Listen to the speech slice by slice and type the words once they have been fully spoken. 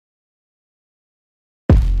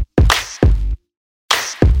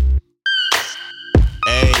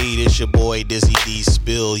It's your boy Dizzy D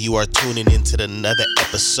Spill. You are tuning into another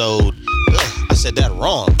episode. I said that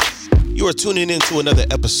wrong. You are tuning into another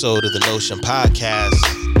episode of the Notion Podcast,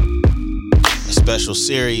 a special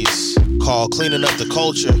series called Cleaning Up the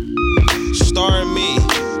Culture, starring me,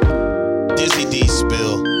 Dizzy D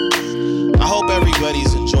Spill. I hope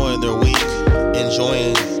everybody's enjoying their week,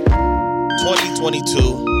 enjoying 2022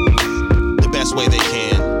 the best way they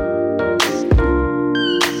can.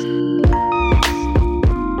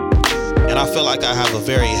 And I feel like I have a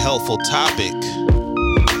very helpful topic.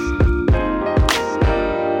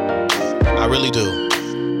 I really do.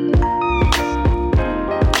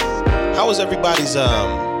 How was everybody's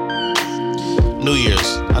New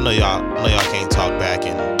Year's? I know y'all can't talk back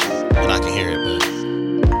and I can hear it, but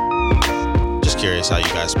just curious how you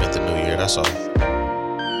guys spent the New Year, that's all.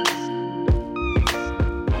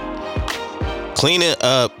 Cleaning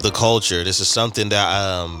up the culture. This is something that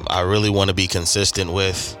I really want to be consistent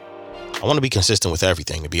with. I want to be consistent with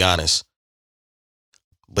everything, to be honest.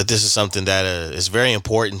 But this is something that is very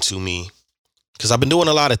important to me because I've been doing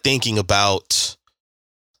a lot of thinking about.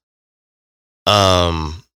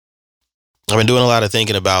 I've been doing a lot of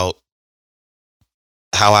thinking about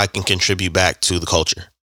how I can contribute back to the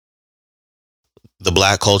culture, the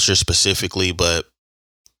Black culture specifically, but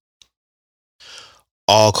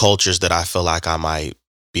all cultures that I feel like I might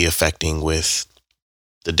be affecting with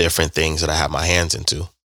the different things that I have my hands into.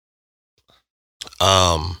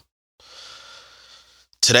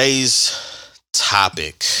 Today's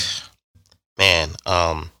topic, man,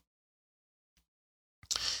 I'm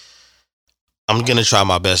going to try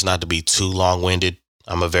my best not to be too long-winded.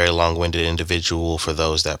 I'm a very long-winded individual for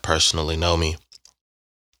those that personally know me.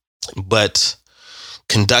 But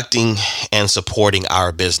conducting and supporting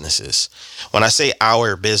our businesses. When I say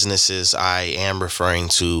our businesses, I am referring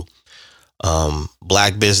to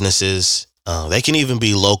Black businesses. They can even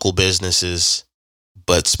be local businesses,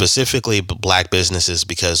 but specifically Black businesses,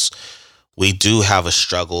 because we do have a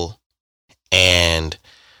struggle, and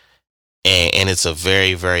it's a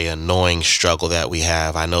very, very annoying struggle that we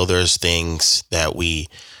have. I know there's things that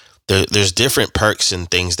there's different perks and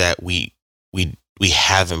things that we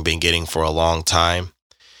haven't been getting for a long time.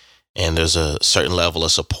 And there's a certain level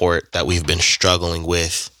of support that we've been struggling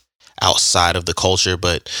with outside of the culture,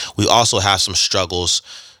 but we also have some struggles.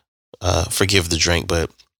 Forgive the drink, but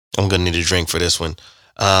I'm gonna need a drink for this one.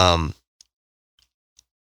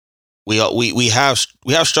 We have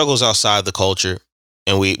struggles outside the culture,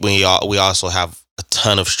 and we also have a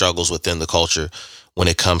ton of struggles within the culture when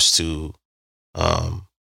it comes to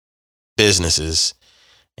businesses,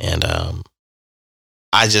 and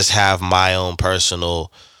I just have my own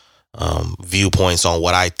personal viewpoints on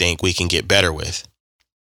what I think we can get better with.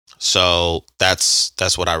 So that's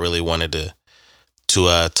what I really wanted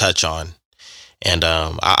to touch on. And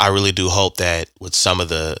I really do hope that with some of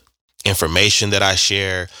the information that I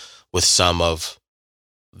share, with some of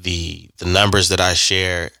the numbers that I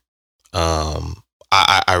share,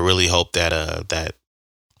 I really hope that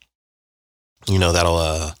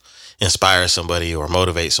that'll inspire somebody or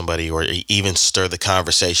motivate somebody or even stir the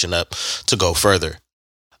conversation up to go further.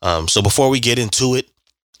 So before we get into it,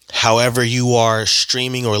 however you are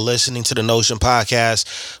streaming or listening to the Notion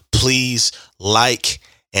Podcast, please like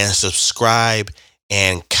and subscribe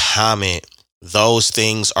and comment. Those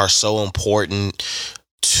things are so important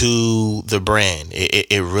to the brand.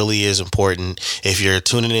 It really is important. If you're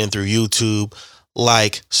tuning in through YouTube,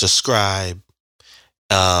 like, subscribe,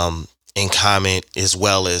 and comment, as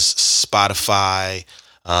well as Spotify,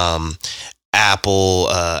 Apple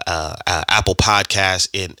Podcasts,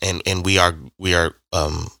 and we are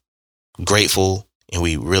grateful, and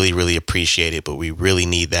we really, really appreciate it, but we really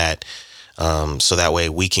need that, so that way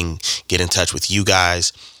we can get in touch with you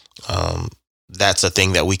guys. That's a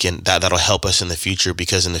thing that that'll help us in the future,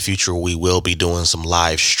 because in the future we will be doing some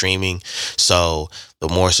live streaming. So the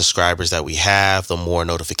more subscribers that we have, the more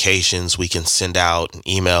notifications we can send out, and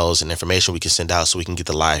emails and information we can send out, so we can get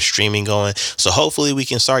the live streaming going. So hopefully we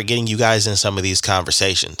can start getting you guys in some of these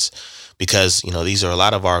conversations, because these are a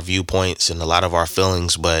lot of our viewpoints and a lot of our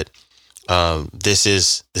feelings, but this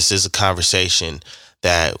is a conversation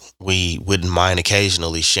that we wouldn't mind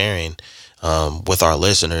occasionally sharing with our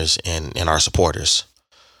listeners and our supporters.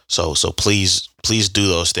 So please do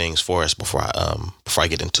those things for us before I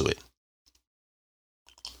get into it.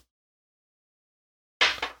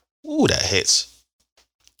 Ooh, that hits.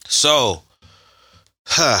 So,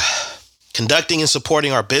 conducting and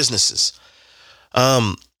supporting our businesses.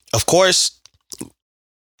 Of course,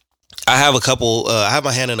 I have I have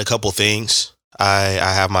my hand in a couple things. I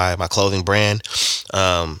have my clothing brand,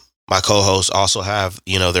 My co-hosts also have,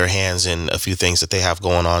 their hands in a few things that they have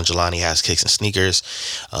going on. Jelani has Kicks and Sneakers.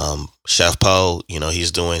 Chef Poe,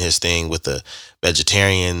 he's doing his thing with the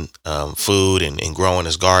vegetarian food and growing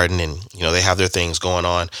his garden, and they have their things going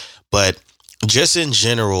on. But just in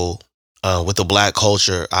general, with the Black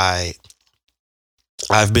culture, I've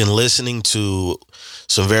been listening to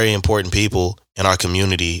some very important people in our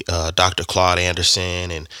community, Dr. Claude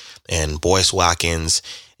Anderson and Boyce Watkins,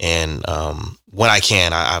 and when I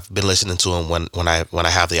can, I've been listening to him when I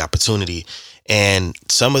have the opportunity, and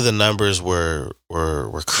some of the numbers were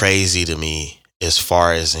crazy to me as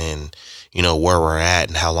far as in where we're at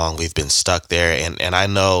and how long we've been stuck there, and I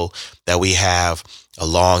know that we have a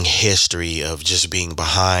long history of just being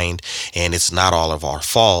behind, and it's not all of our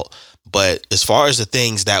fault. But as far as the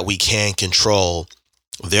things that we can control,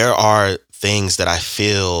 there are things that I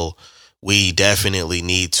feel we definitely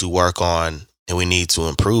need to work on and we need to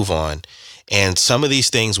improve on. And some of these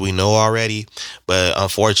things we know already, but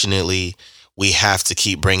unfortunately, we have to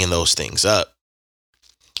keep bringing those things up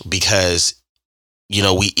because,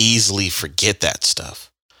 we easily forget that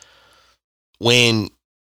stuff. When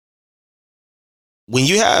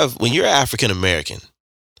you're African American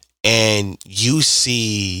and you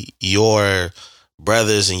see your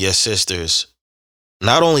brothers and your sisters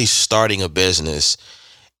not only starting a business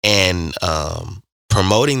and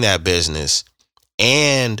promoting that business,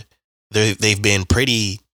 and they've been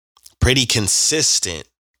pretty consistent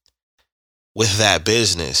with that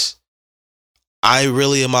business, I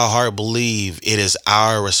really in my heart believe it is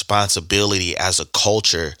our responsibility as a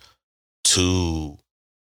culture to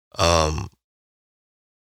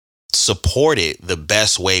support it the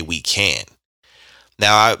best way we can.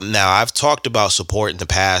 Now I've talked about support in the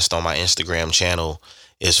past on my Instagram channel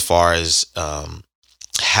as far as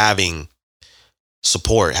having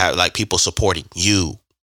support, like people supporting you.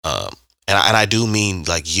 And I do mean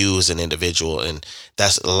like you as an individual. And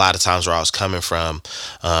that's a lot of times where I was coming from.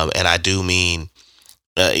 And I do mean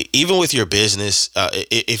even with your business,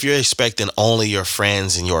 if you're expecting only your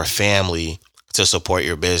friends and your family to support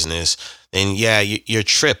your business, then yeah, you're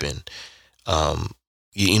tripping.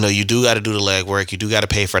 You do got to do the legwork. You do got to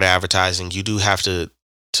pay for the advertising. You do have to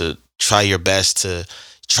try your best to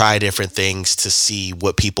try different things to see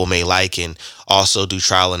what people may like, and also do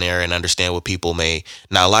trial and error and understand what people may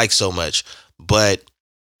not like so much. But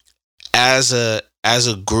as a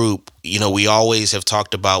group, we always have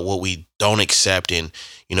talked about what we don't accept and,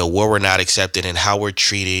 what we're not accepted and how we're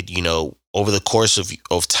treated. Over the course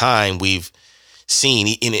of time, we've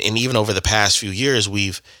seen, and even over the past few years,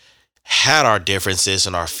 we've had our differences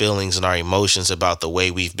and our feelings and our emotions about the way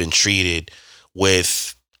we've been treated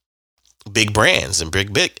with big brands and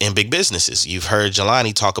big businesses. You've heard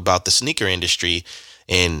Jelani talk about the sneaker industry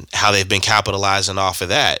and how they've been capitalizing off of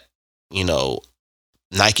that.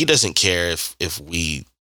 Nike doesn't care if we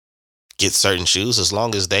get certain shoes, as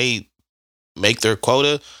long as they make their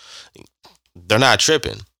quota, they're not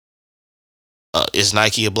tripping. Is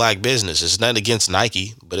Nike a black business? It's not against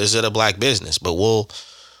Nike, but is it a black business? But we'll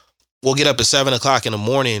get up at 7:00 in the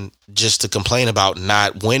morning just to complain about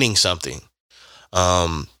not winning something,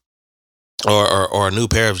 or a new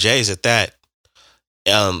pair of J's at that.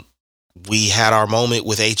 We had our moment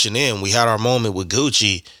with H&M. We had our moment with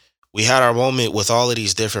Gucci. We had our moment with all of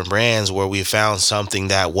these different brands where we found something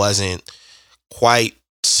that wasn't quite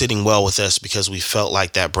sitting well with us because we felt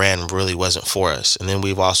like that brand really wasn't for us. And then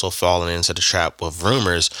we've also fallen into the trap of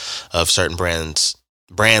rumors of certain brands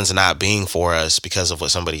not being for us because of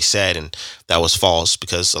what somebody said, and that was false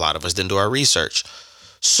because a lot of us didn't do our research.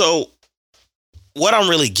 So what I'm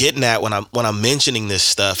really getting at when I'm mentioning this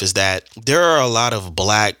stuff is that there are a lot of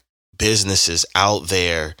black businesses out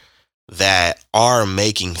there that are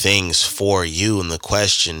making things for you, and the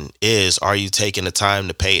question is, are you taking the time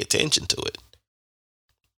to pay attention to it?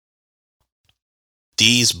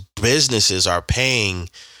 These businesses are paying.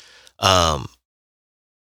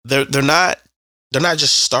 They're not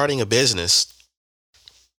just starting a business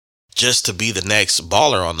just to be the next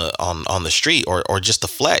baller on the street or just to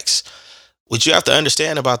flex. What you have to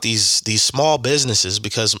understand about these small businesses,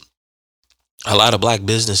 because a lot of black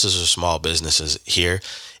businesses are small businesses here,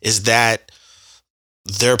 is that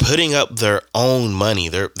they're putting up their own money.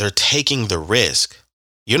 They're taking the risk.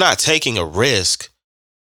 You're not taking a risk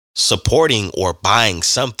supporting or buying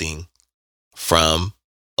something from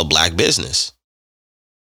a black business.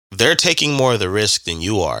 They're taking more of the risk than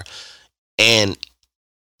you are. And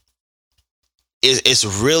it's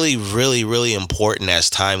really, really, really important as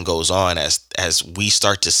time goes on, as we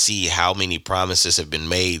start to see how many promises have been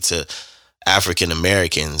made to African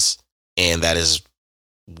Americans, and that is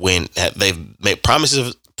when they've made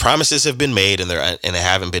promises promises have been made and they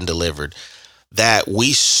haven't been delivered, that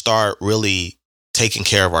we start really taking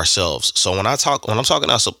care of ourselves. So when I'm talking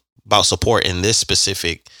about support in this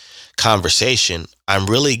specific conversation, I'm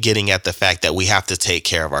really getting at the fact that we have to take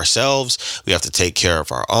care of ourselves. We have to take care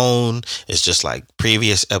of our own. It's just like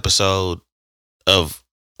previous episode of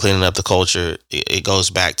cleaning up the culture. It goes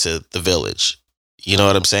back to the village. You know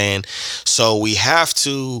what I'm saying? So we have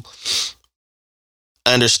to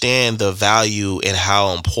understand the value and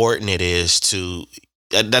how important it is to.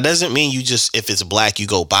 That doesn't mean you just, if it's black, you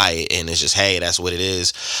go buy it and it's just, hey, that's what it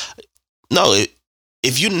is. No,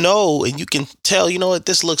 if you know and you can tell, you know what,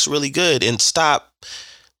 this looks really good, and stop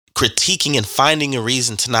critiquing and finding a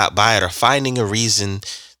reason to not buy it or finding a reason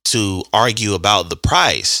to argue about the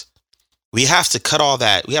price. We have to cut all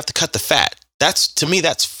that. We have to cut the fat. To me,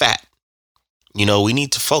 that's fat. You know, we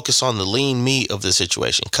need to focus on the lean meat of the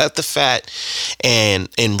situation, cut the fat, and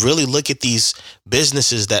really look at these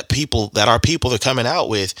businesses that our people are coming out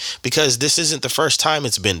with, because this isn't the first time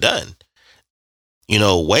it's been done. You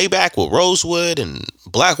know, way back with Rosewood and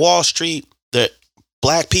Black Wall Street, that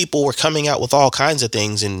black people were coming out with all kinds of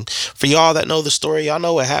things. And for y'all that know the story, y'all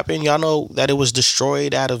know what happened. Y'all know that it was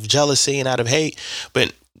destroyed out of jealousy and out of hate.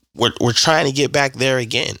 But we're trying to get back there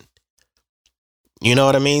again. You know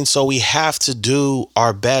what I mean? So we have to do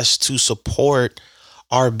our best to support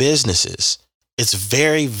our businesses. It's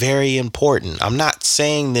very, very important. I'm not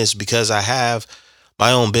saying this because I have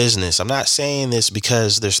my own business. I'm not saying this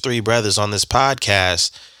because there's three brothers on this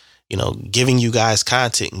podcast, you know, giving you guys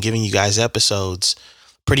content and giving you guys episodes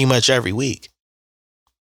pretty much every week.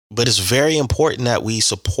 But it's very important that we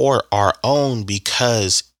support our own,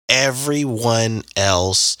 because everyone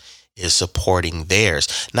else is supporting theirs.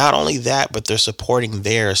 Not only that, but they're supporting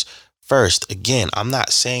theirs first. Again, I'm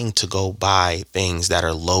not saying to go buy things that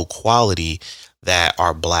are low quality, that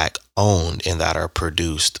are black owned and that are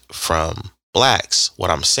produced from blacks. What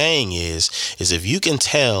I'm saying is if you can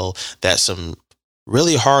tell that some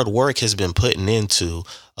really hard work has been put into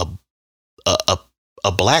a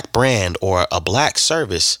black brand or a black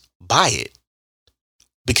service, buy it.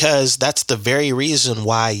 Because that's the very reason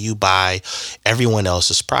why you buy everyone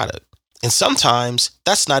else's product. And sometimes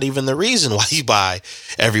that's not even the reason why you buy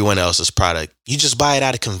everyone else's product. You just buy it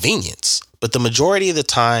out of convenience. But the majority of the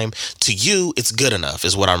time, to you, it's good enough,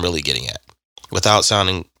 is what I'm really getting at, without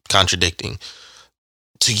sounding contradicting.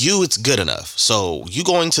 To you, it's good enough. So you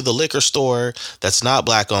going to the liquor store that's not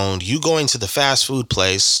black owned, you going to the fast food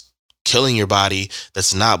place, killing your body,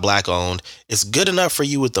 that's not black owned, it's good enough for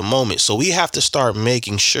you at the moment. So we have to start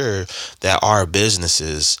making sure that our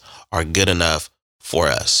businesses are good enough for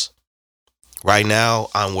us. Right now,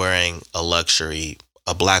 I'm wearing a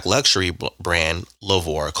black luxury brand,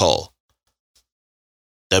 Lavora Cole.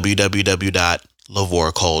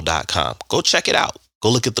 www.lavoracole.com. Go check it out.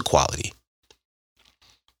 Go look at the quality.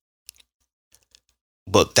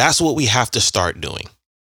 But that's what we have to start doing.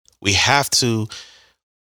 We have to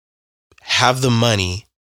have the money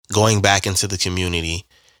going back into the community,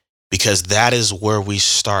 because that is where we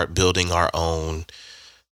start building our own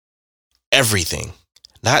everything.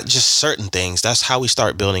 Not just certain things. That's how we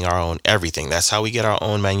start building our own everything. That's how we get our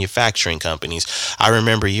own manufacturing companies. I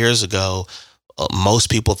remember years ago,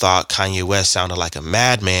 most people thought Kanye West sounded like a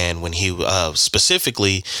madman when he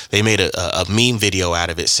specifically, they made a meme video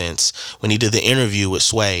out of it since when he did the interview with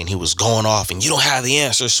Sway, and he was going off and, you don't have the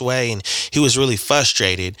answer, Sway. And he was really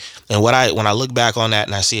frustrated. And when I look back on that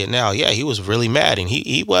and I see it now, yeah, he was really mad, and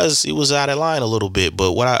he was out of line a little bit.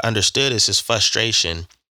 But what I understood is his frustration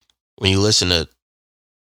when you listen to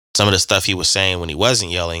some of the stuff he was saying when he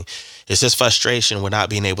wasn't yelling. It's his frustration with not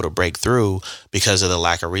being able to break through because of the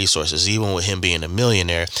lack of resources. Even with him being a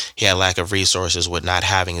millionaire, he had lack of resources with not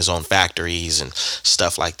having his own factories and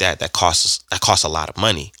stuff like that. That costs a lot of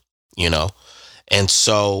money, you know? And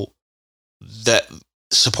so that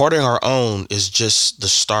supporting our own is just the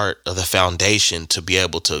start of the foundation to be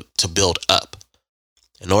able to build up.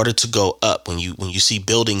 In order to go up, when you see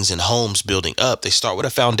buildings and homes building up, they start with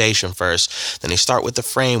a foundation first, then they start with the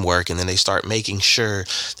framework, and then they start making sure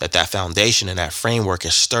that that foundation and that framework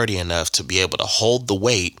is sturdy enough to be able to hold the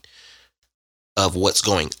weight of what's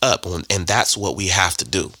going up. And that's what we have to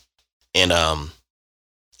do in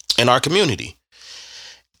our community.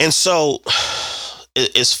 And so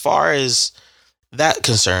as far as that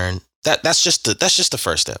concerned, that's just the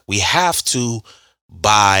first step. We have to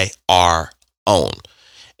buy our own.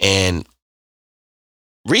 And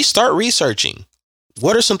restart researching.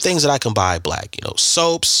 What are some things that I can buy black? You know,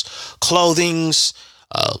 soaps, clothings,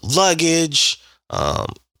 luggage,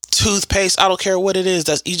 toothpaste. I don't care what it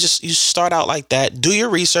is. You start out like that. Do your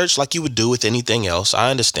research like you would do with anything else. I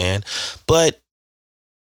understand. But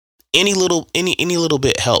any little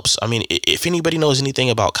bit helps. I mean, if anybody knows anything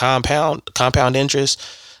about compound interest,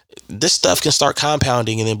 this stuff can start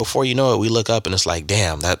compounding, and then before you know it, we look up and it's like,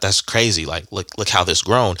 damn, that's crazy. Like, look how this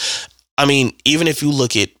grown. I mean, even if you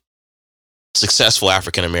look at successful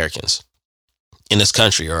African Americans in this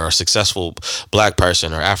country, or a successful Black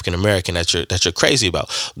person or African American that you're crazy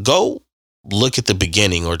about, go look at the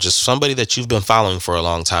beginning, or just somebody that you've been following for a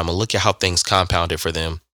long time, and look at how things compounded for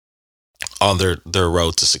them on their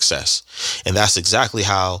road to success. And that's exactly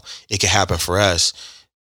how it can happen for us,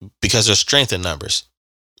 because there's strength in numbers.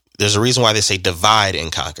 There's a reason why they say divide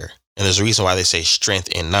and conquer, and there's a reason why they say strength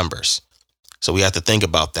in numbers. So we have to think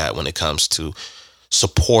about that when it comes to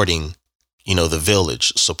supporting, the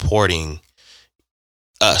village, supporting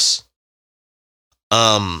us.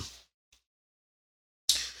 The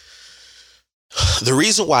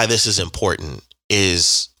reason why this is important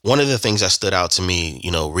is one of the things that stood out to me,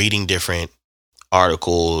 reading different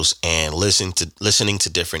articles and listening to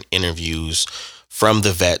different interviews from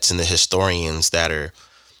the vets and the historians that are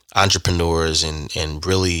entrepreneurs and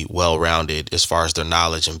really well-rounded as far as their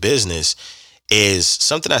knowledge in business, is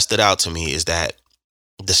something that stood out to me is that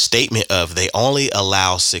the statement of they only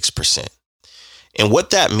allow 6%. And what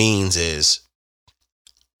that means is,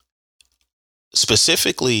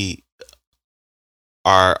 specifically,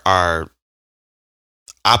 our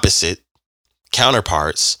opposite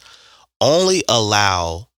counterparts only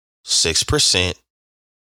allow 6%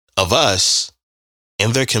 of us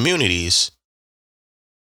in their communities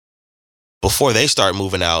before they start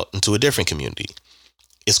moving out into a different community.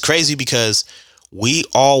 It's crazy because we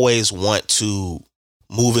always want to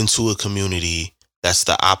move into a community that's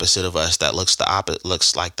the opposite of us, that looks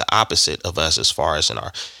like the opposite of us as far as in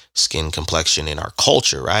our skin complexion, in our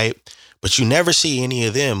culture, right? But you never see any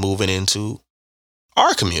of them moving into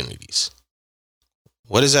our communities.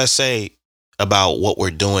 What does that say about what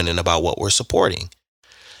we're doing and about what we're supporting?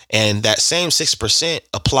 And that same 6%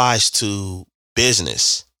 applies to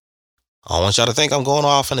business. I don't want y'all to think I'm going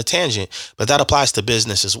off on a tangent, but that applies to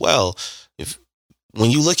business as well.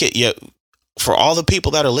 When you look at for all the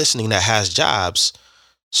people that are listening that has jobs,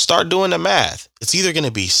 start doing the math. It's either going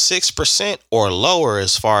to be 6% or lower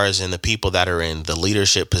as far as in the people that are in the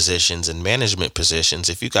leadership positions and management positions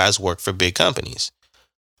if you guys work for big companies.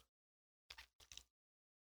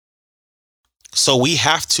 So we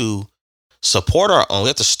have to support our own. We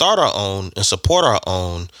have to start our own and support our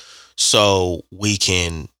own so we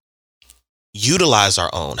can utilize our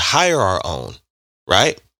own, hire our own,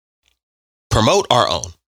 right? Promote our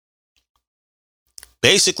own.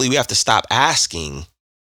 Basically, we have to stop asking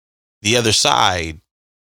the other side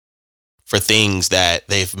for things that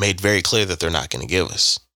they've made very clear that they're not going to give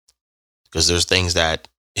us. Because there's things that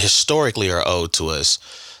historically are owed to us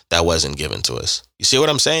that wasn't given to us. You see what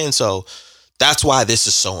I'm saying? So that's why this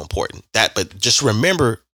is so important. But just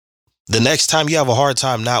remember, the next time you have a hard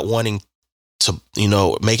time not wanting to,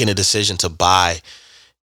 making a decision to buy,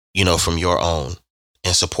 from your own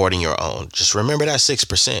and supporting your own, just remember that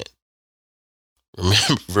 6%.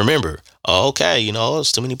 Remember, okay,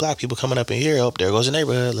 it's too many Black people coming up in here. Oh, there goes the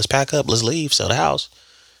neighborhood. Let's pack up. Let's leave. Sell the house.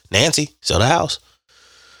 Nancy, sell the house.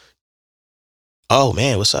 Oh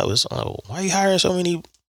man, what's up? Why are you hiring so many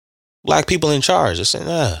Black people in charge? This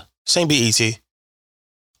ain't BET.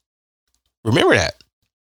 Remember that.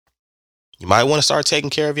 You might want to start taking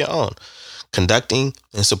care of your own, conducting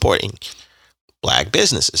and supporting Black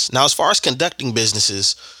businesses. Now, as far as conducting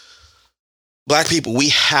businesses, Black people, we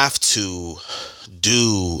have to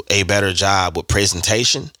do a better job with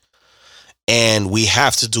presentation, and we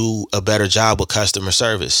have to do a better job with customer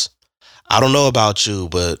service. I don't know about you,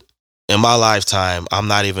 but in my lifetime, I'm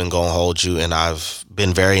not even going to hold you, and I've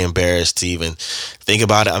been very embarrassed to even think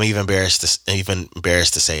about it. I'm even embarrassed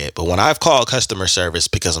to say it. But when I've called customer service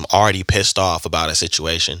because I'm already pissed off about a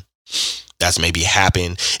situation that's maybe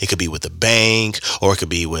happened, it could be with a bank, or it could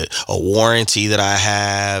be with a warranty that I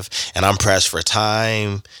have, and I'm pressed for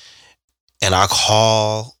time, and I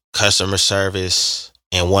call customer service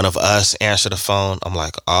and one of us answer the phone, I'm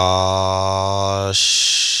like, oh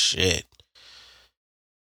shit.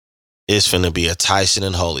 It's finna be a Tyson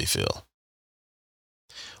and Holyfield.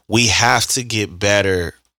 We have to get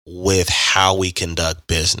better with how we conduct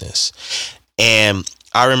business. And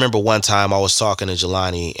I remember one time I was talking to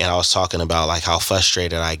Jelani, and I was talking about like how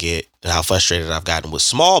frustrated I get and how frustrated I've gotten with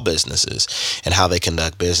small businesses and how they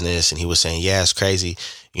conduct business. And he was saying, yeah, it's crazy.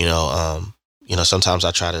 Sometimes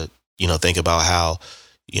I try to, think about how,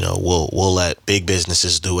 we'll let big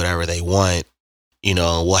businesses do whatever they want.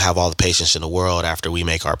 We'll have all the patience in the world after we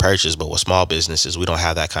make our purchase. But with small businesses, we don't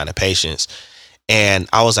have that kind of patience. And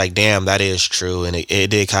I was like, damn, that is true. And it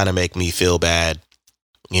did kind of make me feel bad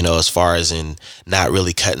as far as in not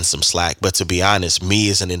really cutting some slack. But to be honest, me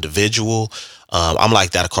as an individual, I'm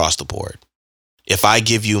like that across the board. If I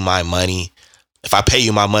give you my money, if I pay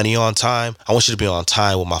you my money on time, I want you to be on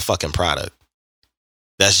time with my fucking product.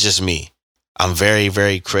 That's just me. I'm very,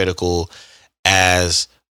 very critical as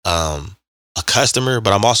a customer,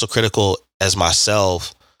 but I'm also critical as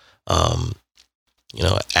myself,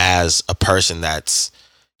 as a person that's,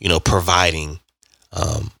 providing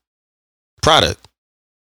product.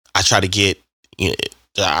 I try to get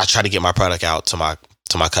my product out to my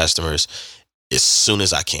customers as soon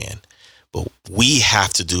as I can. But we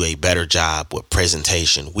have to do a better job with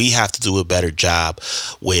presentation. We have to do a better job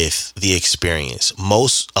with the experience.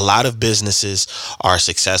 A lot of businesses are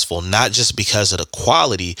successful not just because of the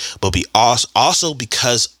quality, but also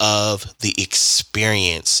because of the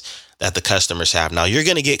experience that the customers have. Now, you're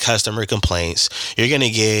going to get customer complaints. You're going to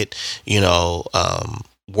get,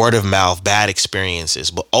 word of mouth, bad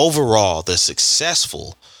experiences. But overall, the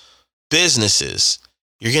successful businesses,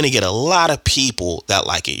 you're going to get a lot of people that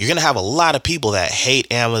like it. You're going to have a lot of people that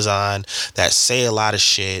hate Amazon, that say a lot of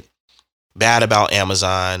shit bad about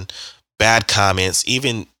Amazon, bad comments,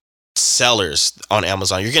 even sellers on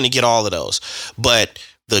Amazon. You're going to get all of those. But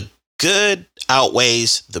the good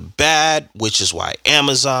outweighs the bad, which is why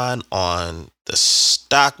Amazon on the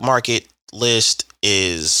stock market list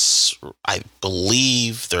is, I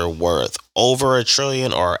believe they're worth over $1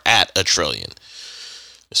 trillion or at $1 trillion.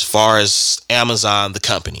 As far as Amazon, the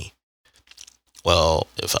company. Well,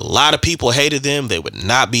 if a lot of people hated them, they would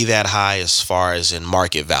not be that high as far as in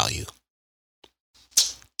market value.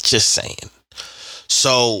 Just saying.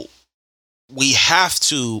 So we have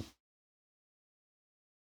to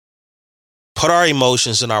put our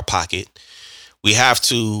emotions in our pocket. We have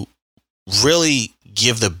to really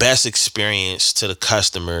give the best experience to the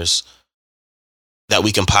customers that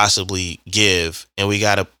we can possibly give. And we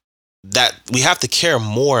have to care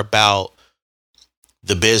more about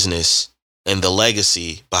the business and the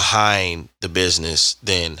legacy behind the business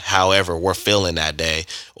than however we're feeling that day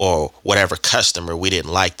or whatever customer we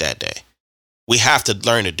didn't like that day. We have to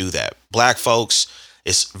learn to do that. Black folks,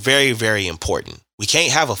 it's very, very important. We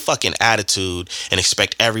can't have a fucking attitude and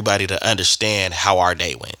expect everybody to understand how our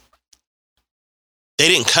day went. They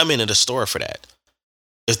didn't come into the store for that.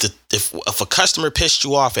 If a customer pissed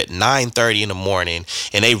you off at 9:30 in the morning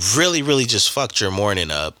and they really, really just fucked your morning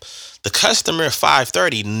up, the customer at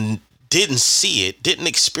 5:30 didn't see it, didn't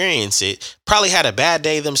experience it, probably had a bad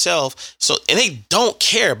day themselves. And they don't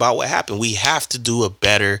care about what happened. We have to do a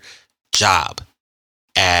better job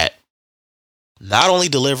at not only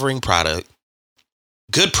delivering product,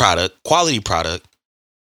 good product, quality product,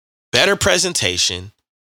 better presentation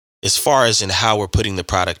as far as in how we're putting the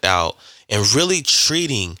product out, and really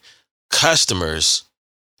treating customers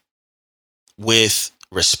with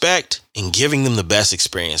respect and giving them the best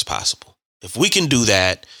experience possible. If we can do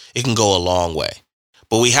that, it can go a long way.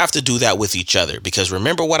 But we have to do that with each other, because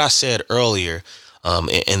remember what I said earlier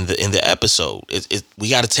in the episode. We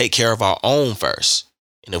got to take care of our own first.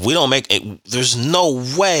 And if we don't make it, there's no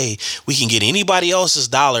way we can get anybody else's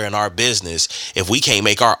dollar in our business if we can't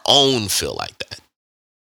make our own feel like that.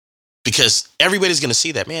 Because everybody's going to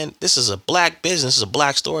see that, man, this is a black business, this is a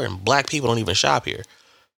black store, and black people don't even shop here.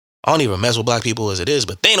 I don't even mess with black people as it is,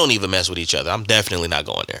 but they don't even mess with each other. I'm definitely not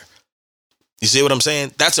going there. You see what I'm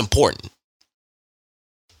saying? That's important.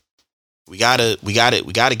 We gotta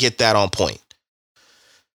get that on point.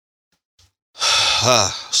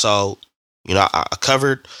 So, I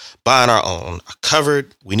covered buying our own. I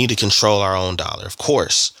covered we need to control our own dollar, of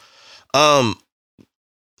course.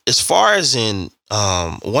 As far as in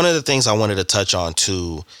one of the things I wanted to touch on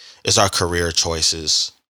too is our career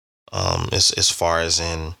choices. As far as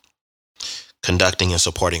in conducting and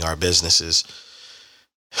supporting our businesses,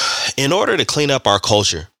 in order to clean up our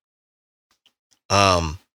culture,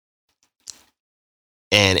 and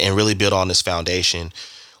really build on this foundation,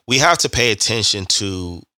 we have to pay attention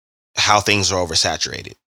to how things are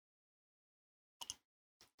oversaturated.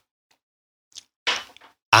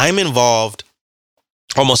 I'm involved.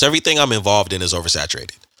 Almost everything I'm involved in is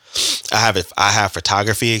oversaturated. I have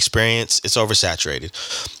photography experience. It's oversaturated.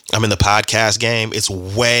 I'm in the podcast game. It's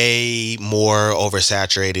way more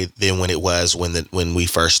oversaturated than when it was when we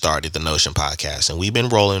first started the Notion podcast, and we've been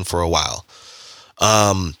rolling for a while.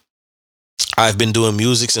 I've been doing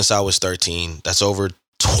music since I was 13. That's over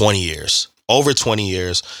 20 years. Over 20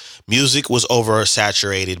 years. Music was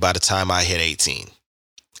oversaturated by the time I hit 18.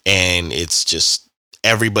 And it's just,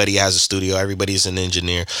 everybody has a studio. Everybody's an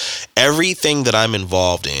engineer. Everything that I'm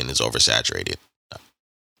involved in is oversaturated.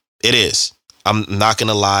 It is. I'm not going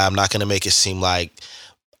to lie. I'm not going to make it seem like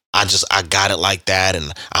I got it like that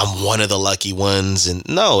and I'm one of the lucky ones. And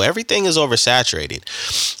no, everything is oversaturated.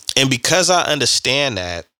 And because I understand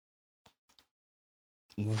that,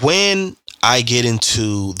 when I get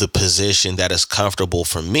into the position that is comfortable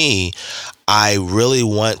for me, I really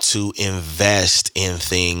want to invest in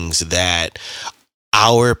things that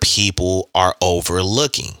our people are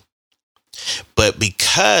overlooking. But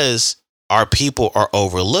because our people are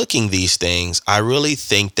overlooking these things, I really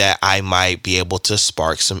think that I might be able to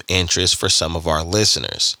spark some interest for some of our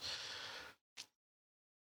listeners.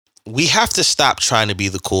 We have to stop trying to be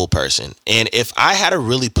the cool person. And if I had to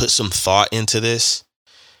really put some thought into this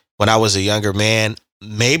when I was a younger man,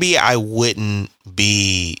 maybe I wouldn't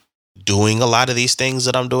be doing a lot of these things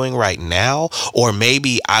that I'm doing right now, or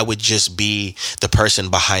maybe I would just be the person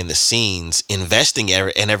behind the scenes investing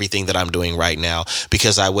in everything that I'm doing right now,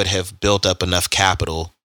 because I would have built up enough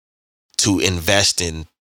capital to invest in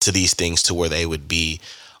to these things to where they would be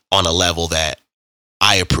on a level that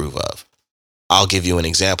I approve of. I'll give you an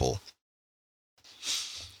example.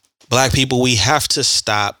 Black people, we have to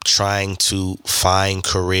stop trying to find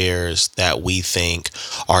careers that we think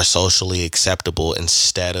are socially acceptable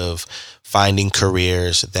instead of finding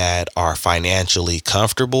careers that are financially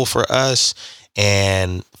comfortable for us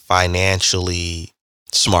and financially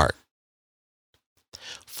smart.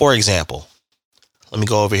 For example, let me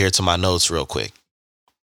go over here to my notes real quick.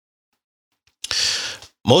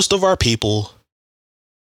 Most of our people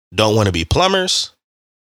don't want to be plumbers,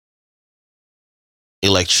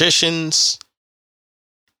 electricians,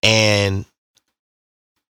 and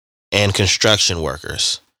construction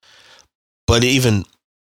workers. But even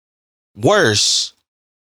worse,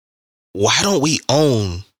 why don't we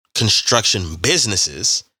own construction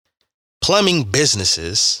businesses, plumbing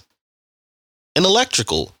businesses, and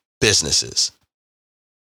electrical businesses?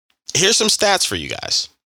 Here's some stats for you guys.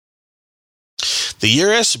 The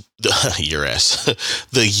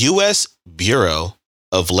U.S. Bureau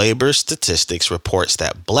of Labor Statistics reports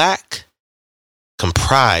that Black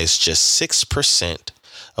comprise just 6%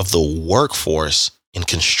 of the workforce in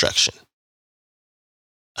construction.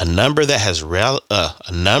 A number that has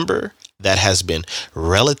been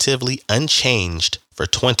relatively unchanged for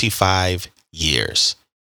 25 years.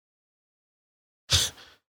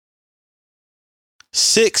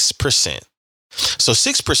 6%. So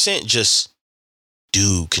 6% just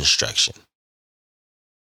do construction.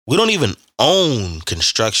 We don't even own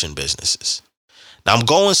construction businesses. Now I'm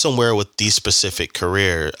going somewhere with these specific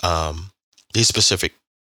these specific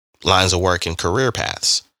lines of work and career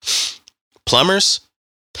paths. Plumbers,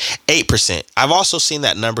 8%. I've also seen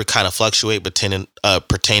that number kind of fluctuate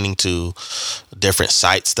pertaining to different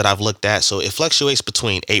sites that I've looked at. So it fluctuates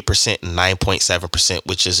between 8% and 9.7%,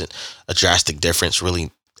 which isn't a drastic difference,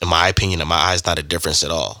 really. In my opinion, in my eyes, not a difference at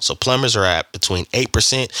all. So plumbers are at between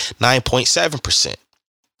 8%, 9.7%.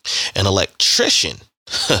 An electrician,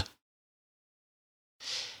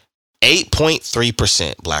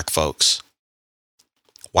 8.3% Black folks.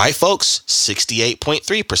 White folks,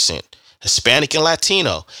 68.3%. Hispanic and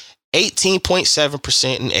Latino,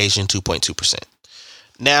 18.7%, and Asian, 2.2%.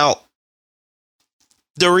 Now,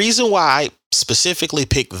 the reason why I specifically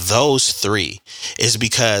picked those three is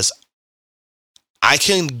because I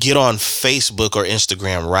can get on Facebook or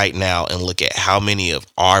Instagram right now and look at how many of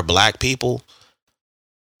our Black people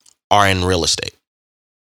are in real estate,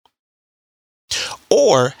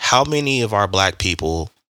 or how many of our Black people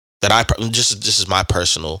that this is my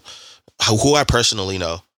personal, who I personally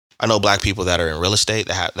know. I know Black people that are in real estate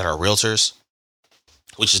that are realtors,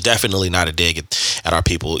 which is definitely not a dig at our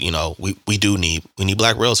people. You know, we need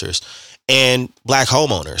Black realtors and Black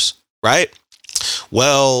homeowners, right?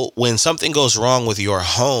 Well, when something goes wrong with your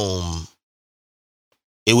home,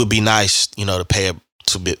 it would be nice, to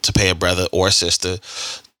pay a brother or a sister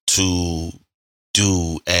to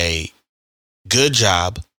do a good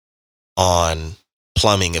job on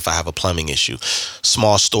plumbing if I have a plumbing issue.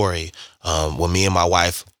 Small story. When me and my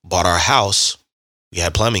wife bought our house, we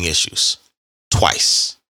had plumbing issues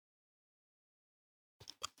twice.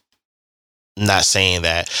 Not saying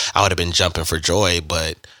that I would have been jumping for joy,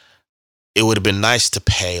 but it would have been nice to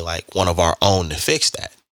pay like one of our own to fix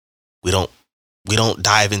that. We don't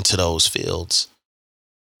dive into those fields.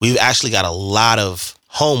 We've actually got a lot of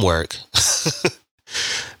homework.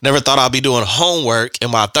 Never thought I'd be doing homework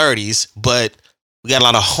in my 30s, but we got a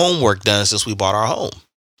lot of homework done since we bought our home.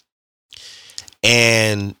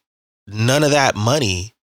 And none of that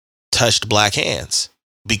money touched Black hands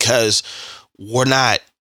because we're not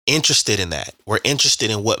interested in that. We're interested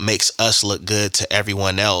in what makes us look good to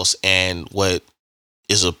everyone else and what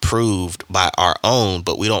is approved by our own,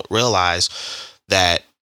 but we don't realize that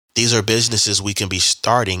These are businesses we can be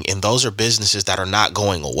starting, and those are businesses that are not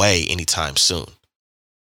going away anytime soon.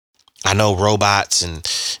 I know robots and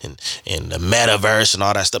the metaverse and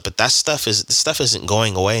all that stuff, but this stuff isn't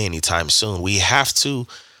going away anytime soon. We have to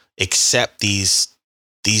accept these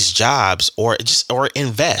jobs or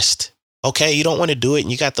invest. Okay, you don't want to do it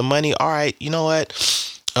and you got the money. All right, you know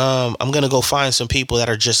what? I'm gonna go find some people that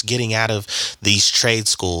are just getting out of these trade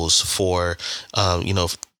schools for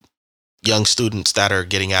young students that are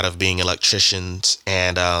getting out of being electricians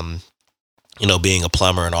and being a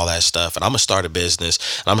plumber and all that stuff. And I'm gonna start a business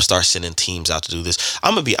and I'm gonna start sending teams out to do this.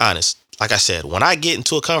 I'm gonna be honest. Like I said, when I get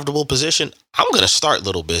into a comfortable position, I'm gonna start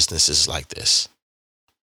little businesses like this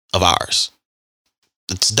of ours.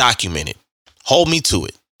 It's documented. Hold me to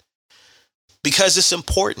it because it's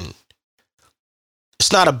important.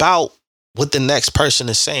 It's not about what the next person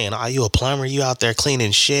is saying. Oh, you a plumber? You out there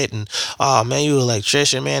cleaning shit? And oh man, you an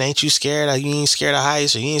electrician? Man, ain't you scared? You ain't scared of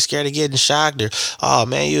heights, or you ain't scared of getting shocked? Or oh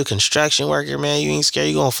man, you a construction worker? Man, you ain't scared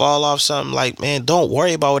you gonna fall off something? Like, man, don't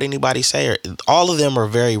worry about what anybody say. All of them are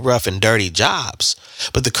very rough and dirty jobs.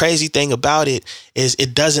 But the crazy thing about it is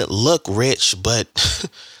it doesn't look rich, but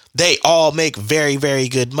they all make very, very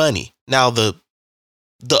good money. Now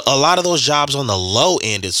a lot of those jobs on the low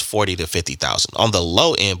end is 40 to 50,000 on the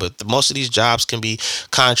low end, but most of these jobs can be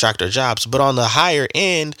contractor jobs. But on the higher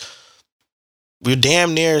end, we're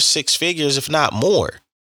damn near six figures, if not more.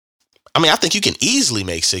 I mean, I think you can easily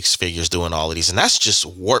make six figures doing all of these, and that's just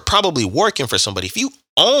probably working for somebody. If you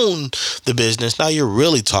own the business, now you're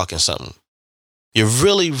really talking something. You're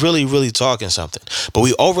really, really, really talking something. But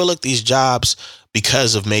we overlook these jobs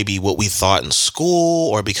because of maybe what we thought in school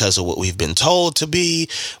or because of what we've been told to be.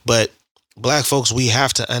 But Black folks, we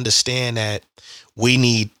have to understand that we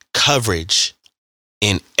need coverage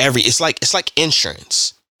in it's like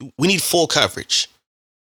insurance. We need full coverage.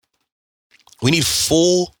 We need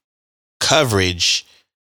full coverage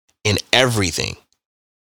in everything.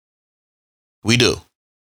 We do.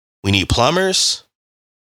 We need plumbers,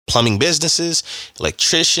 plumbing businesses,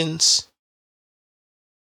 electricians.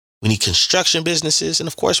 We need construction businesses. And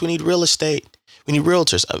of course, we need real estate. We need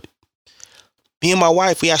realtors. Me and my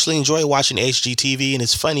wife, we actually enjoy watching HGTV. And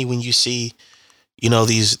it's funny when you see,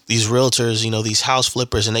 these realtors, these house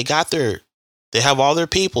flippers, and they have all their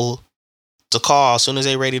people to call as soon as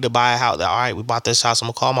they're ready to buy a house. All right, we bought this house. I'm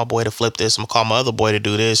gonna call my boy to flip this. I'm gonna call my other boy to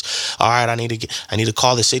do this. All right, I need to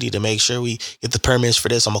call the city to make sure we get the permits for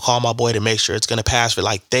this. I'm gonna call my boy to make sure it's gonna pass. For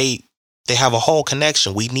like they have a whole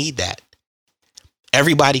connection. We need that.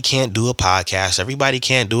 Everybody can't do a podcast. Everybody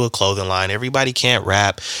can't do a clothing line. Everybody can't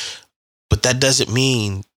rap. But that doesn't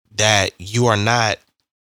mean that you are not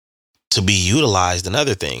to be utilized in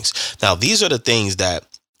other things. Now, these are the things that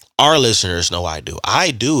our listeners know I do.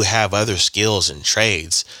 I do have other skills and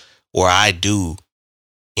trades where I do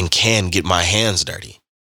and can get my hands dirty.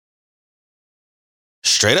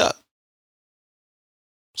 Straight up.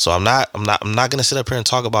 So I'm not going to sit up here and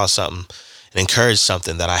talk about something and encourage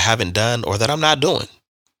something that I haven't done or that I'm not doing.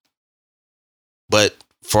 But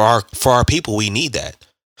for our people, we need that.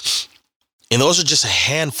 And those are just a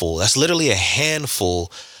handful. That's literally a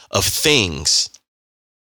handful of things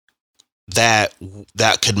that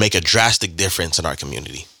could make a drastic difference in our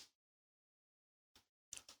community.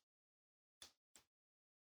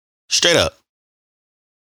 Straight up.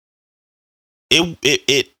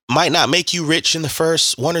 It might not make you rich in the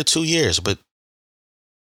first 1 or 2 years, but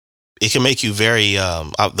it can make you very,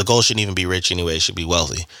 the goal shouldn't even be rich anyway. It should be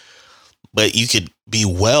wealthy. But you could be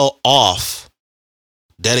well off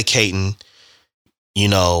dedicating,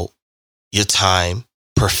 your time,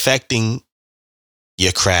 perfecting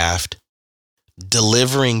your craft,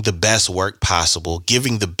 delivering the best work possible,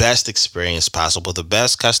 giving the best experience possible, the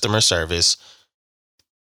best customer service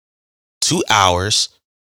to ours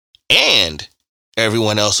and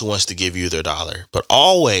everyone else who wants to give you their dollar, but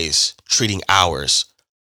always treating ours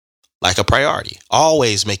like a priority,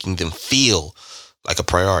 always making them feel like a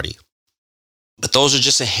priority. But those are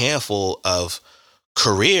just a handful of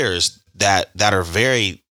careers that are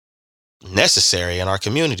very necessary in our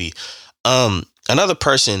community. Another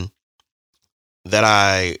person that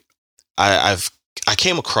I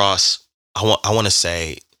came across, I want to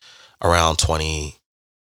say around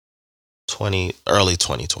 2020, early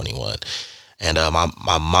 2021. And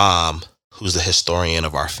my mom, who's the historian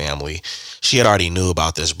of our family, she had already knew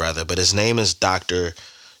about this brother, but his name is Dr.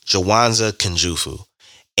 Jawanza Kanjufu.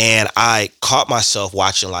 And I caught myself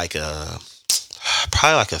watching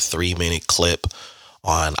probably like a 3-minute clip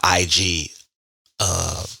on IG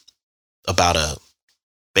about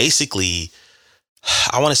basically,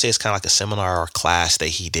 I want to say it's kind of like a seminar or class that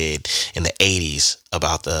he did in the 80s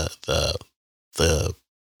about the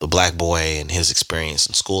the black boy and his experience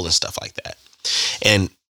in school and stuff like that. And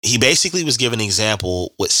he basically was giving an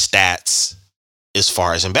example with stats as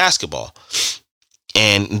far as in basketball.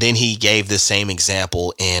 And then he gave the same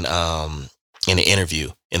example in an interview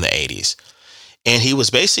in the 80s. And he was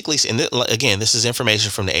basically, and again, this is information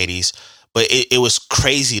from the 80s, but it was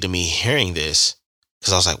crazy to me hearing this,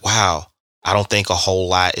 because I was like, wow, I don't think a whole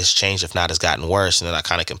lot has changed. If not, it's gotten worse. And then I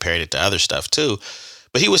kind of compared it to other stuff too.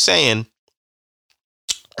 But he was saying,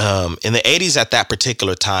 in the 80s, at that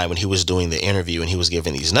particular time when he was doing the interview and he was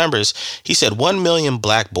giving these numbers, he said 1 million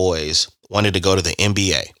black boys wanted to go to the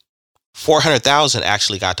NBA. 400,000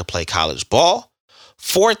 actually got to play college ball.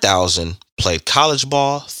 4,000 played college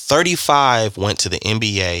ball. 35 went to the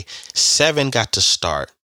NBA. 7 got to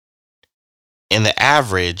start. And the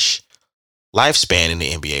average lifespan in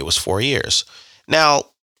the NBA was 4 years. Now,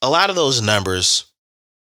 a lot of those numbers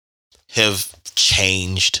have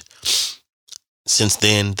changed since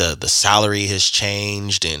then. The salary has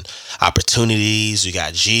changed and opportunities. You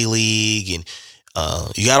got G League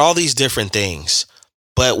and you got all these different things.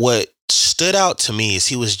 But what stood out to me is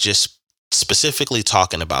he was just specifically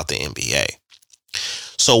talking about the NBA.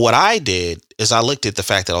 So what I did is I looked at the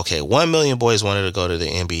fact that, okay, 1 million boys wanted to go to the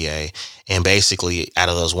NBA, and basically out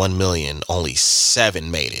of those 1 million, only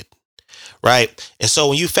 7 made it, right? And so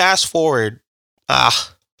when you fast forward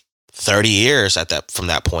 30 years from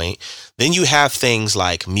that point, then you have things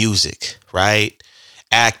like music, right?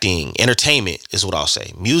 Acting, entertainment is what I'll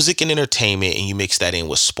say. Music and entertainment, and you mix that in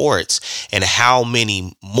with sports, and how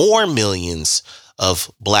many more millions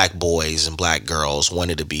of black boys and black girls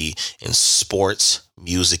wanted to be in sports,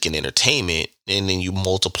 music, and entertainment. And then you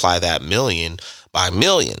multiply that million by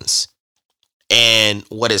millions. And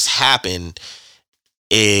what has happened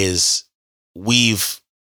is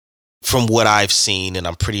from what I've seen, and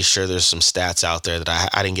I'm pretty sure there's some stats out there that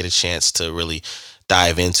I didn't get a chance to really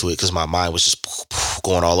dive into it because my mind was just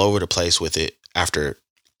going all over the place with it after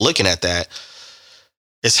looking at that,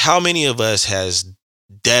 is how many of us has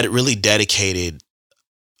really dedicated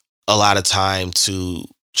a lot of time to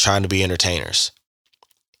trying to be entertainers.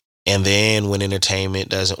 And then when entertainment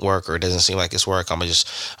doesn't work, or it doesn't seem like it's work, I'm gonna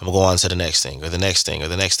go on to the next thing or the next thing or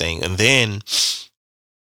the next thing. And then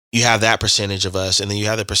you have that percentage of us, and then you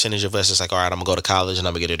have the percentage of us that's like, all right, I'm gonna go to college and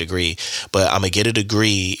I'm gonna get a degree, but I'm gonna get a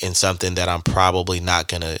degree in something that I'm probably not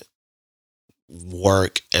gonna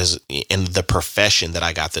work as in the profession that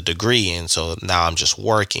I got the degree in. So now I'm just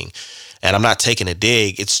working, and I'm not taking a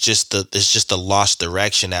dig. It's just the lost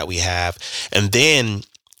direction that we have. And then,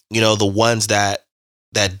 the ones that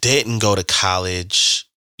didn't go to college,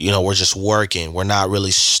 we're just working. We're not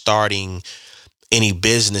really starting any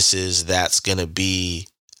businesses that's gonna be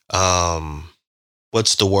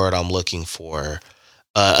what's the word I'm looking for?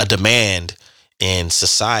 A demand in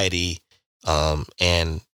society,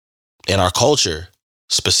 and in our culture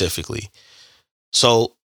specifically.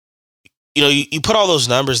 So, you put all those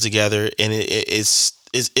numbers together, and it's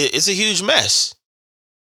a huge mess.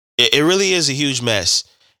 It really is a huge mess,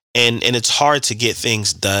 and it's hard to get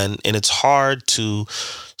things done, and it's hard to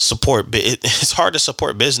support. It's hard to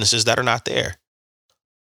support businesses that are not there.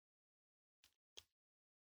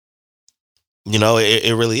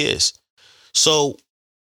 It really is. So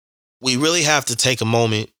we really have to take a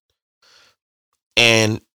moment,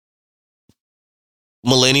 and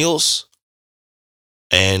millennials,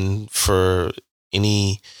 and for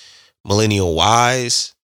any millennial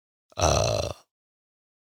Ys,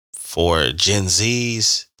 for Gen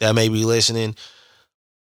Zs that may be listening,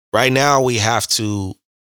 right now we have to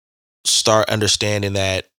start understanding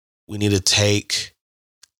that we need to take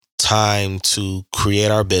time to create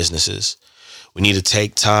our businesses. We need to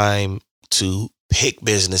take time to pick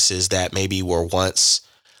businesses that maybe were once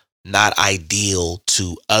not ideal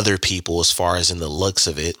to other people as far as in the looks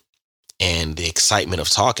of it and the excitement of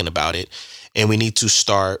talking about it. And we need to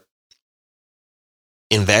start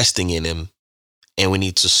investing in them, and we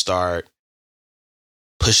need to start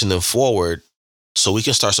pushing them forward so we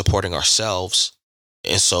can start supporting ourselves,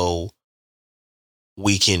 and so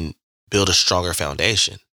we can build a stronger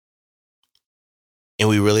foundation. And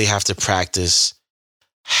we really have to practice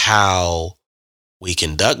how we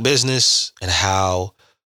conduct business and how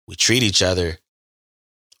we treat each other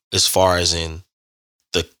as far as in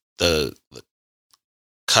the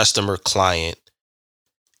customer, client,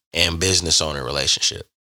 and business owner relationship.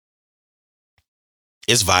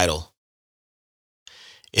 It's vital.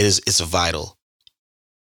 It's vital.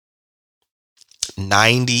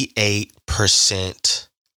 98%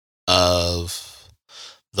 of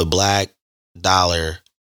the black dollar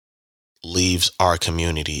leaves our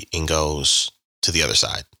community and goes to the other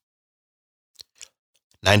side.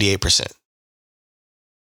 98%.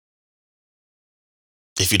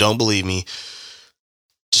 If you don't believe me,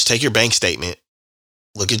 just take your bank statement.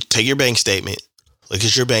 Take your bank statement. Look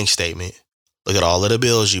at your bank statement. Look at all of the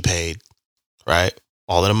bills you paid, right?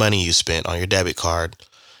 All of the money you spent on your debit card.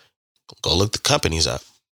 Go look the companies up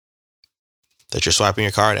that you're swiping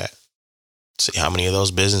your card at. See how many of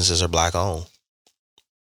those businesses are Black owned.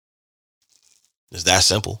 It's that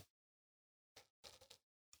simple.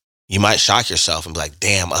 You might shock yourself and be like,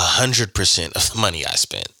 damn, 100% of the money I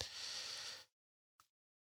spent.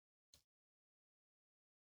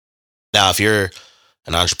 Now, if you're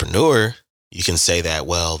an entrepreneur, you can say that,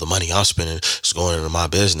 well, the money I'm spending is going into my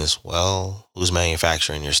business. Well, who's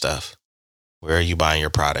manufacturing your stuff? Where are you buying your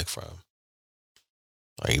product from?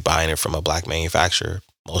 Are you buying it from a Black manufacturer?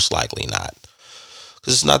 Most likely not.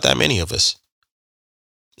 Because it's not that many of us.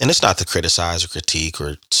 And it's not to criticize or critique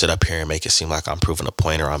or sit up here and make it seem like I'm proving a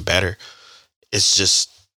point or I'm better. It's just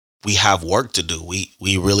we have work to do.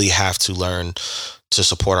 We really have to learn to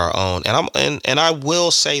support our own. And I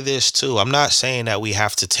will say this too. I'm not saying that we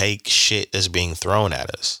have to take shit that's being thrown at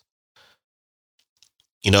us.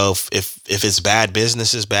 You know, if it's bad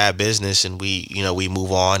business, it's bad business, and we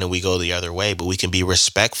move on and we go the other way. But we can be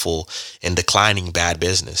respectful in declining bad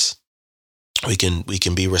business. We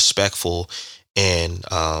can be respectful in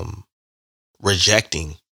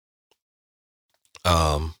rejecting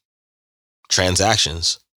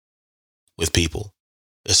transactions with people.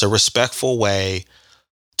 It's a respectful way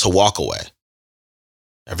to walk away.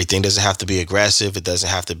 Everything doesn't have to be aggressive. It doesn't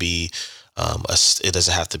have to be it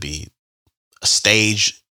doesn't have to be a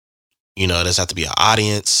stage. You know, it doesn't have to be an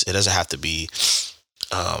audience. It doesn't have to be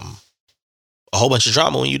a whole bunch of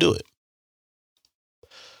drama when you do it.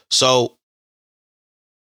 So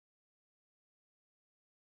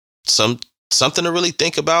something to really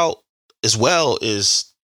think about as well is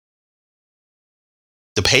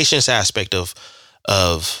the patience aspect of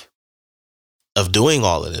doing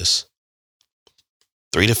all of this.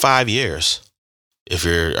 3 to 5 years if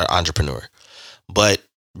you're an entrepreneur. But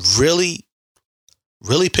really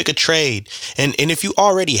pick a trade. And if you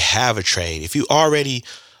already have a trade, if you already,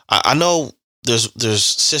 I know there's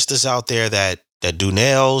sisters out there that do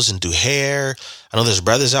nails and do hair. I know there's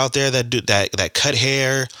brothers out there that do that cut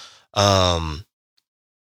hair.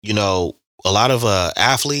 You know, a lot of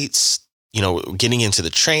athletes, you know, getting into the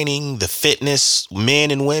training, the fitness,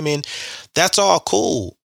 men and women, that's all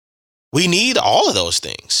cool. We need all of those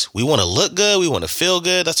things. We want to look good. We want to feel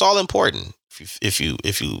good. That's all important. If you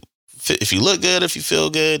look good, if you feel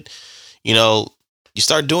good, you know, you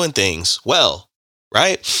start doing things well,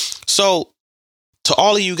 right? So to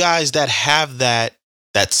all of you guys that have that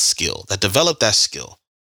skill, that develop that skill,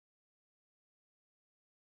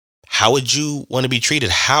 how would you want to be treated?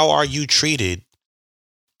 How are you treated?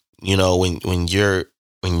 You know, when you're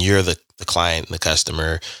the client and the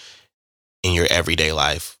customer in your everyday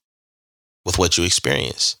life with what you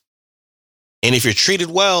experience. And if you're treated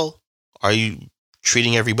well, are you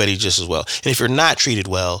treating everybody just as well? And if you're not treated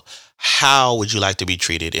well, how would you like to be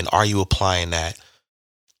treated? And are you applying that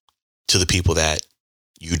to the people that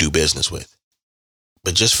you do business with?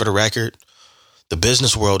 But just for the record, the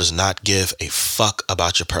business world does not give a fuck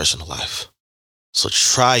about your personal life. So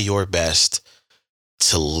try your best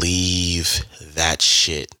to leave that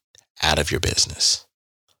shit out of your business.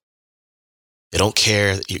 They don't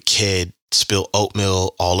care that your kid spilled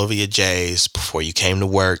oatmeal all over your J's before you came to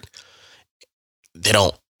work. They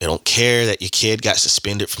don't care that your kid got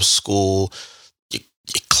suspended from school. Your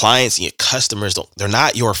clients and your customers they're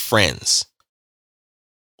not your friends.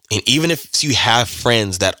 And even if you have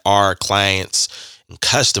friends that are clients and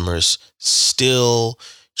customers, still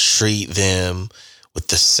treat them with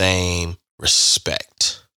the same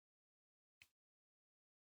respect.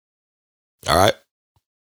 All right.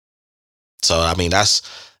 So, I mean, that's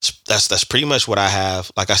pretty much what I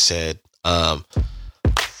have. Like I said,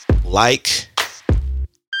 like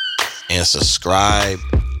and subscribe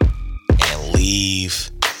and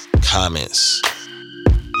leave comments.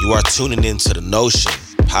 You are tuning into the Notion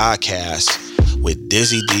podcast with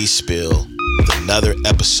Dizzy D Spill with another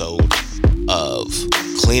episode of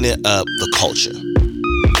Cleaning Up the Culture.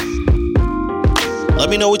 Let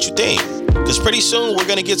me know what you think, because pretty soon we're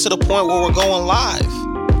going to get to the point where we're going live.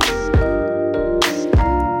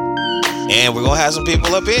 And we're going to have some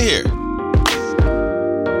people up in here.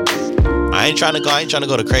 I ain't trying to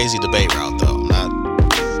go the crazy debate route though. I'm not,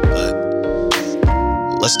 but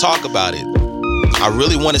let's talk about it. I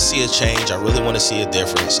really want to see a change. I really want to see a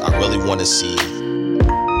difference. I really want to see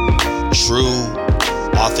true,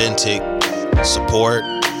 authentic support,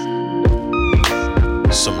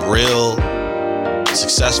 some real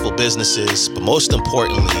successful businesses, but most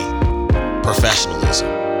importantly, professionalism.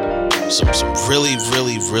 some really,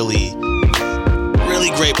 really, really, really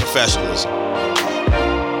great professionalism.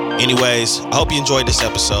 Anyways, I hope you enjoyed this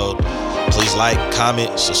episode. Please like,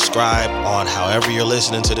 comment, subscribe on however you're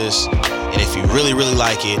listening to this. And if you really, really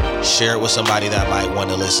like it, share it with somebody that might want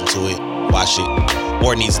to listen to it, watch it,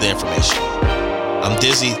 or needs the information. I'm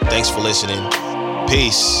Dizzy. Thanks for listening.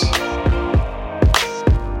 Peace.